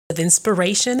of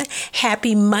inspiration.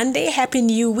 Happy Monday. Happy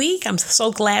new week. I'm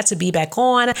so glad to be back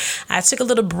on. I took a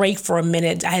little break for a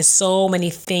minute. I had so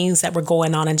many things that were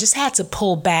going on and just had to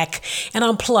pull back and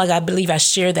unplug. I believe I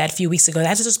shared that a few weeks ago. I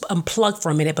had to just unplug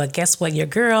for a minute, but guess what? Your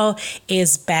girl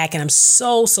is back and I'm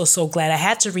so glad. I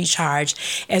had to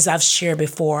recharge as I've shared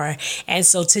before. And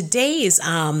so today is,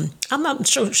 I'm not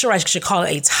sure I should call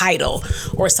it a title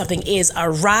or something, is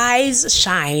Arise,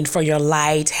 Shine, for Your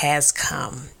Light Has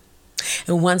Come.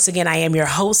 And once again, I am your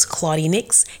host, Claudia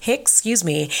Hicks,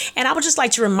 and I would just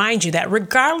like to remind you that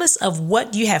regardless of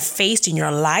what you have faced in your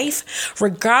life,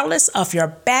 regardless of your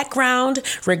background,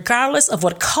 regardless of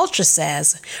what culture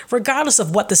says, regardless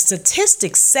of what the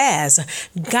statistics says,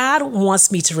 God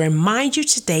wants me to remind you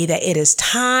today that it is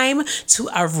time to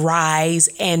arise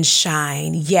and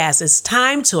shine. Yes, it's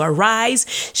time to arise,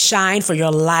 shine, for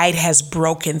your light has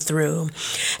broken through.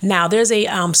 Now, there's a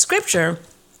scripture.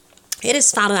 It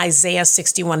is found in Isaiah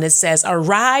 61 that says,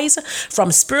 "Arise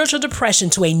from spiritual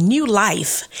depression to a new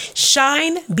life.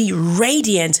 Shine, be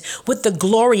radiant with the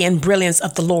glory and brilliance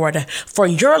of the Lord, for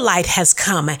your light has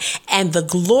come, and the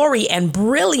glory and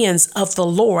brilliance of the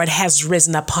Lord has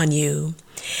risen upon you."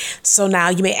 So now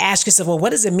you may ask yourself, well,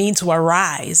 what does it mean to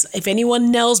arise? If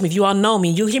anyone knows me, if you all know me,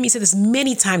 you'll hear me say this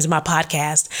many times in my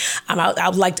podcast. I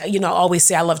would like to, always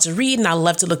say I love to read and I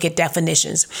love to look at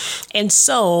definitions. And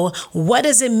so what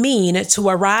does it mean to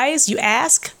arise, you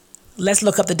ask? Let's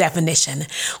look up the definition.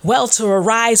 Well, to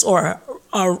arise or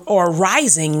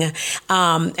rising,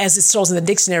 as it shows in the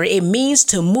dictionary, it means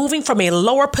to moving from a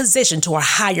lower position to a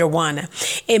higher one.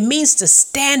 It means to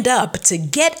stand up, to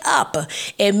get up.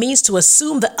 It means to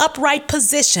assume the upright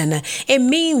position. It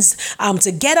means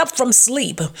to get up from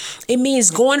sleep. It means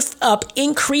going up,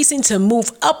 increasing to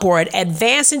move upward,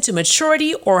 advancing to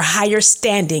maturity or higher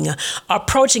standing,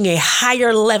 approaching a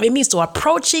higher level. It means to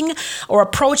approach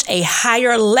a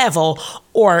higher level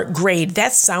or grade.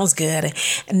 That sounds good.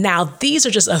 Now, these are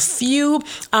just a few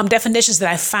definitions that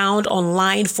I found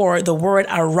online for the word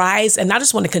arise. And I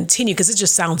just want to continue because it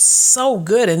just sounds so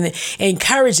good and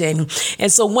encouraging.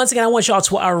 And so once again, I want y'all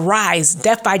to arise.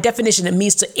 By definition, it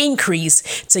means to increase,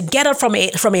 to get up from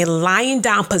a lying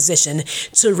down position,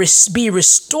 to be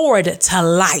restored to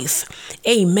life.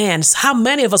 Amen. So how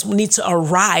many of us need to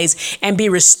arise and be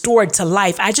restored to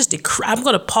life? I'm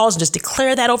going to pause and just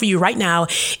declare that over you right now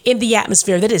in the atmosphere,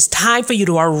 that it's time for you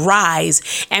to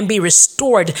arise and be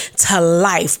restored to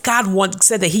life. God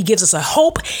said that he gives us a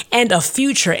hope and a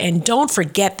future. And don't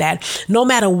forget that no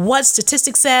matter what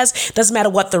statistics says, doesn't matter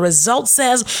what the result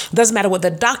says, doesn't matter what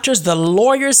the doctors, the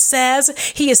lawyers says,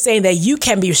 he is saying that you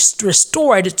can be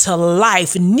restored to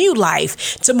life, new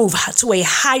life, to move to a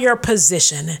higher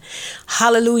position.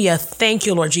 Hallelujah. Thank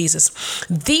you, Lord Jesus.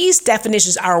 These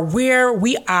definitions are where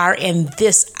we are in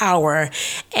this hour.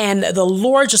 And the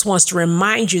Lord just wants to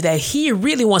remind you that he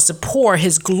really wants to pour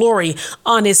his glory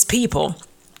on his people.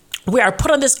 We are put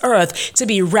on this earth to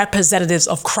be representatives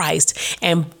of Christ.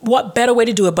 And what better way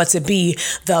to do it but to be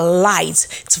the light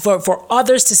for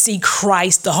others to see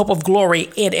Christ, the hope of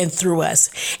glory in and through us.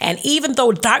 And even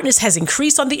though darkness has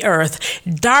increased on the earth,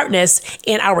 darkness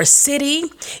in our city,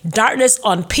 darkness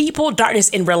on people, darkness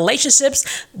in relationships,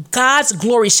 God's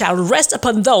glory shall rest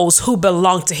upon those who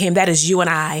belong to him. That is you and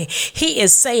I. He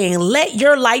is saying, let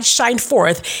your light shine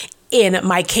forth in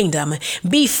my kingdom.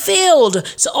 Be filled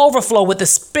to overflow with the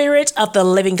Spirit of the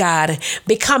living God.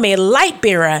 Become a light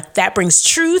bearer that brings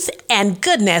truth and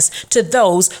goodness to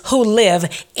those who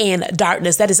live in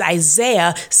darkness. That is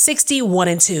Isaiah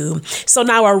 61:2. So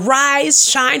now arise,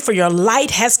 shine, for your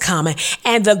light has come,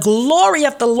 and the glory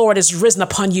of the Lord is risen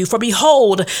upon you. For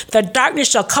behold, the darkness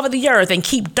shall cover the earth and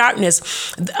keep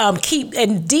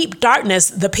in deep darkness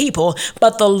the people,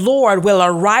 but the Lord will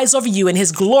arise over you and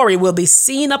his glory will be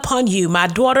seen upon you. My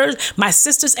daughters, my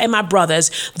sisters, and my brothers,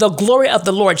 the glory of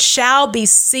the Lord shall be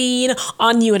seen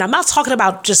on you. And I'm not talking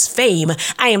about just fame.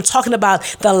 I am talking about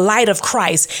the light of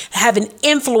Christ having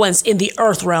influence in the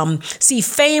earth realm. See,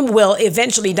 fame will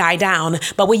eventually die down,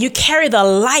 but when you carry the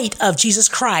light of Jesus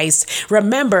Christ,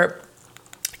 remember,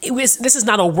 this is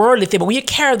not a worldly thing, but when you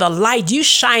carry the light, you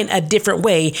shine a different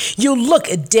way. You look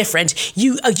different.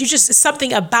 You just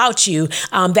something about you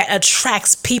that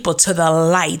attracts people to the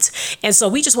light. And so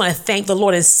we just want to thank the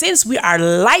Lord. And since we are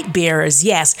light bearers,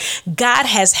 yes, God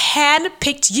has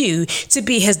handpicked you to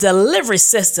be his delivery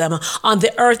system on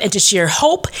the earth and to share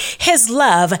hope, his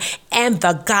love, and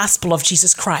the gospel of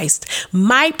Jesus Christ.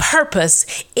 My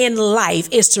purpose in life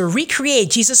is to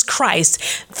recreate Jesus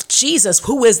Christ, Jesus,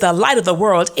 who is the light of the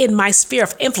world, in my sphere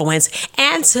of influence,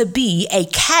 and to be a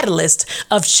catalyst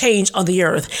of change on the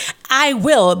earth. I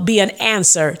will be an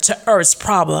answer to Earth's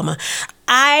problem.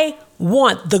 I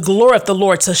want the glory of the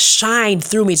Lord to shine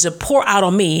through me, to pour out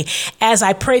on me. As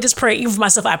I pray this prayer, even for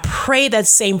myself, I pray that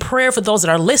same prayer for those that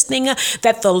are listening,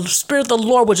 that the Spirit of the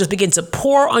Lord will just begin to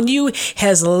pour on you.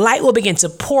 His light will begin to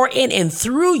pour in and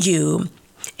through you.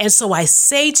 And so I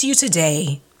say to you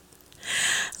today,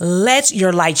 let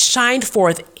your light shine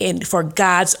forth for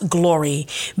God's glory.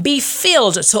 Be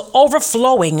filled to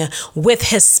overflowing with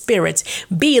his Spirit.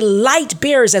 Be light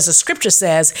bearers, as the scripture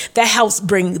says, that helps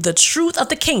bring the truth of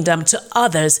the kingdom to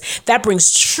others, that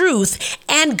brings truth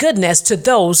and goodness to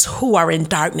those who are in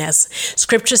darkness.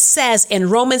 Scripture says in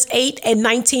Romans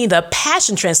 8:19, the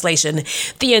Passion Translation,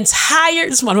 this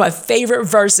is one of my favorite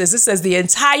verses. It says the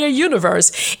entire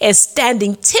universe is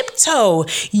standing tiptoe,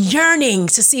 yearning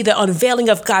to see the unveiling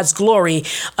of God's glory,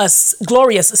 us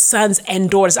glorious sons and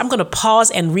daughters. I'm going to pause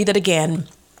and read it again.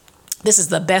 This is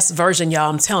the best version, y'all,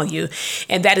 I'm telling you.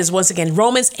 And that is, once again,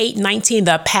 Romans 8:19,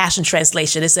 the Passion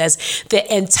Translation. It says,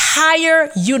 the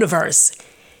entire universe.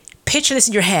 Picture this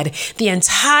in your head.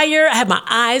 I have my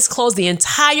eyes closed. The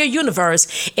entire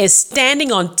universe is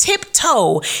standing on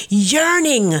tiptoe,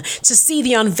 yearning to see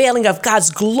the unveiling of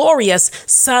God's glorious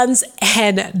sons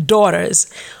and daughters.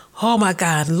 Oh my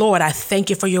God, Lord, I thank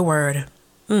you for your word.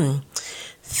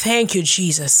 Thank you,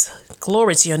 Jesus.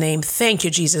 Glory to your name. Thank you,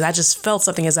 Jesus. I just felt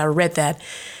something as I read that.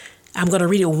 I'm going to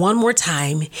read it one more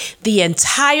time. The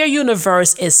entire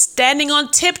universe is standing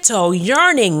on tiptoe,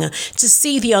 yearning to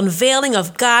see the unveiling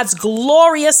of God's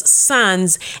glorious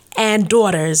sons and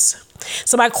daughters.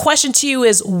 So my question to you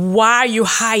is, why are you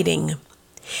hiding?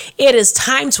 It is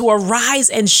time to arise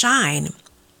and shine.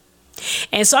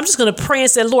 And so I'm just going to pray and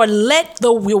say, Lord, let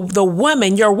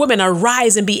your women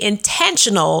arise and be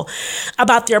intentional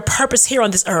about their purpose here on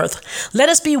this earth. Let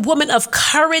us be women of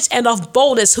courage and of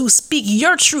boldness who speak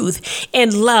your truth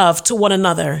in love to one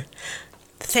another.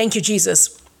 Thank you,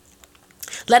 Jesus.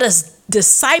 Let us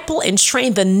disciple and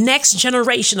train the next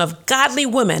generation of godly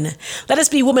women. Let us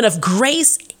be women of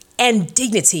grace and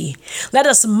dignity. Let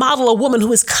us model a woman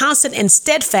who is constant and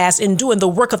steadfast in doing the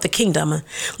work of the kingdom.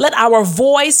 Let our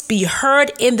voice be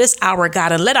heard in this hour,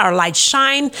 God, and let our light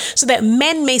shine so that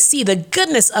men may see the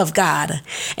goodness of God.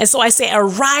 And so I say,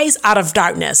 arise out of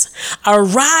darkness,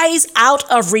 arise out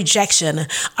of rejection,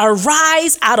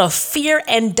 arise out of fear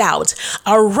and doubt,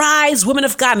 arise, women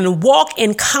of God, and walk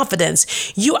in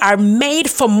confidence. You are made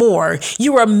for more.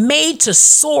 You are made to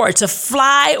soar, to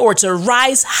fly, or to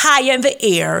rise high in the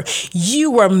air.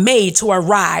 You were made to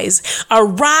arise.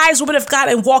 Arise, woman of God,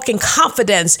 and walk in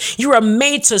confidence. You are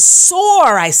made to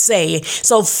soar, I say.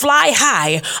 So fly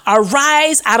high.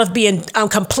 Arise out of being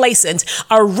complacent.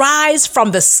 Arise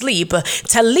from the sleep.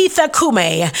 Talitha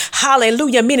kume.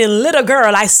 Hallelujah. Meaning, little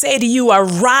girl, I say to you,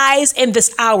 arise in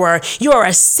this hour. You are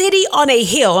a city on a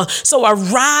hill. So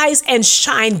arise and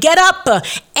shine. Get up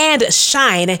and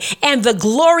shine. And the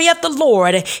glory of the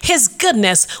Lord, his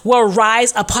goodness, will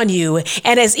rise upon you.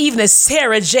 And as even as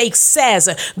Sarah Jake says,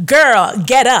 girl,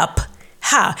 get up.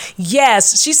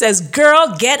 Yes, she says,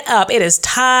 girl, get up. It is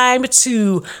time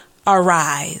to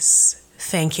arise.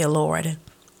 Thank you, Lord.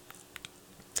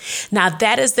 Now,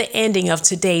 that is the ending of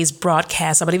today's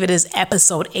broadcast. I believe it is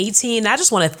episode 18. I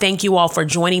just want to thank you all for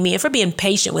joining me and for being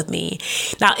patient with me.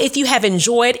 Now, if you have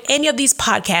enjoyed any of these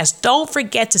podcasts, don't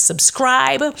forget to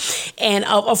subscribe. And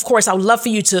of course, I would love for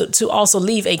you to also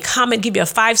leave a comment, give you a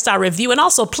 5-star review, and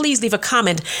also please leave a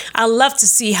comment. I love to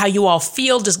see how you all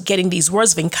feel just getting these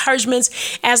words of encouragement.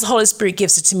 As the Holy Spirit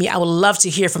gives it to me, I would love to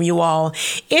hear from you all.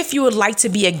 If you would like to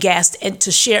be a guest and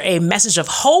to share a message of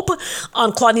hope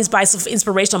on Claudine's Bites of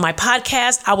Inspiration on my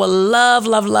podcast, I would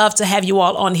love to have you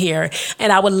all on here.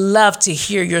 And I would love to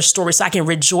hear your story so I can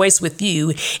rejoice with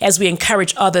you as we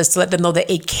encourage others to let them know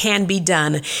that it can be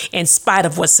done in spite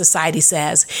of what society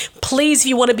says. Please, if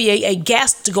you want to be a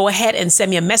guest, to go ahead and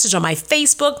send me a message on my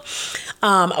Facebook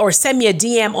or send me a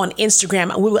DM on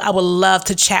Instagram. I would love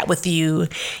to chat with you.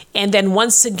 And then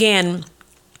once again,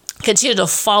 continue to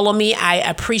follow me. I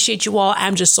appreciate you all.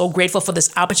 I'm just so grateful for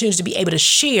this opportunity to be able to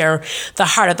share the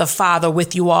heart of the Father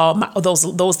with you all, those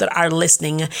that are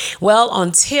listening. Well,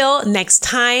 until next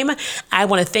time, I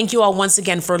want to thank you all once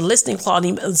again for listening to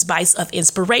Claudine's Bites of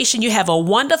Inspiration. You have a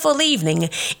wonderful evening,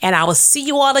 and I will see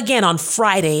you all again on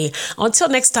Friday. Until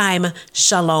next time,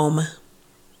 shalom.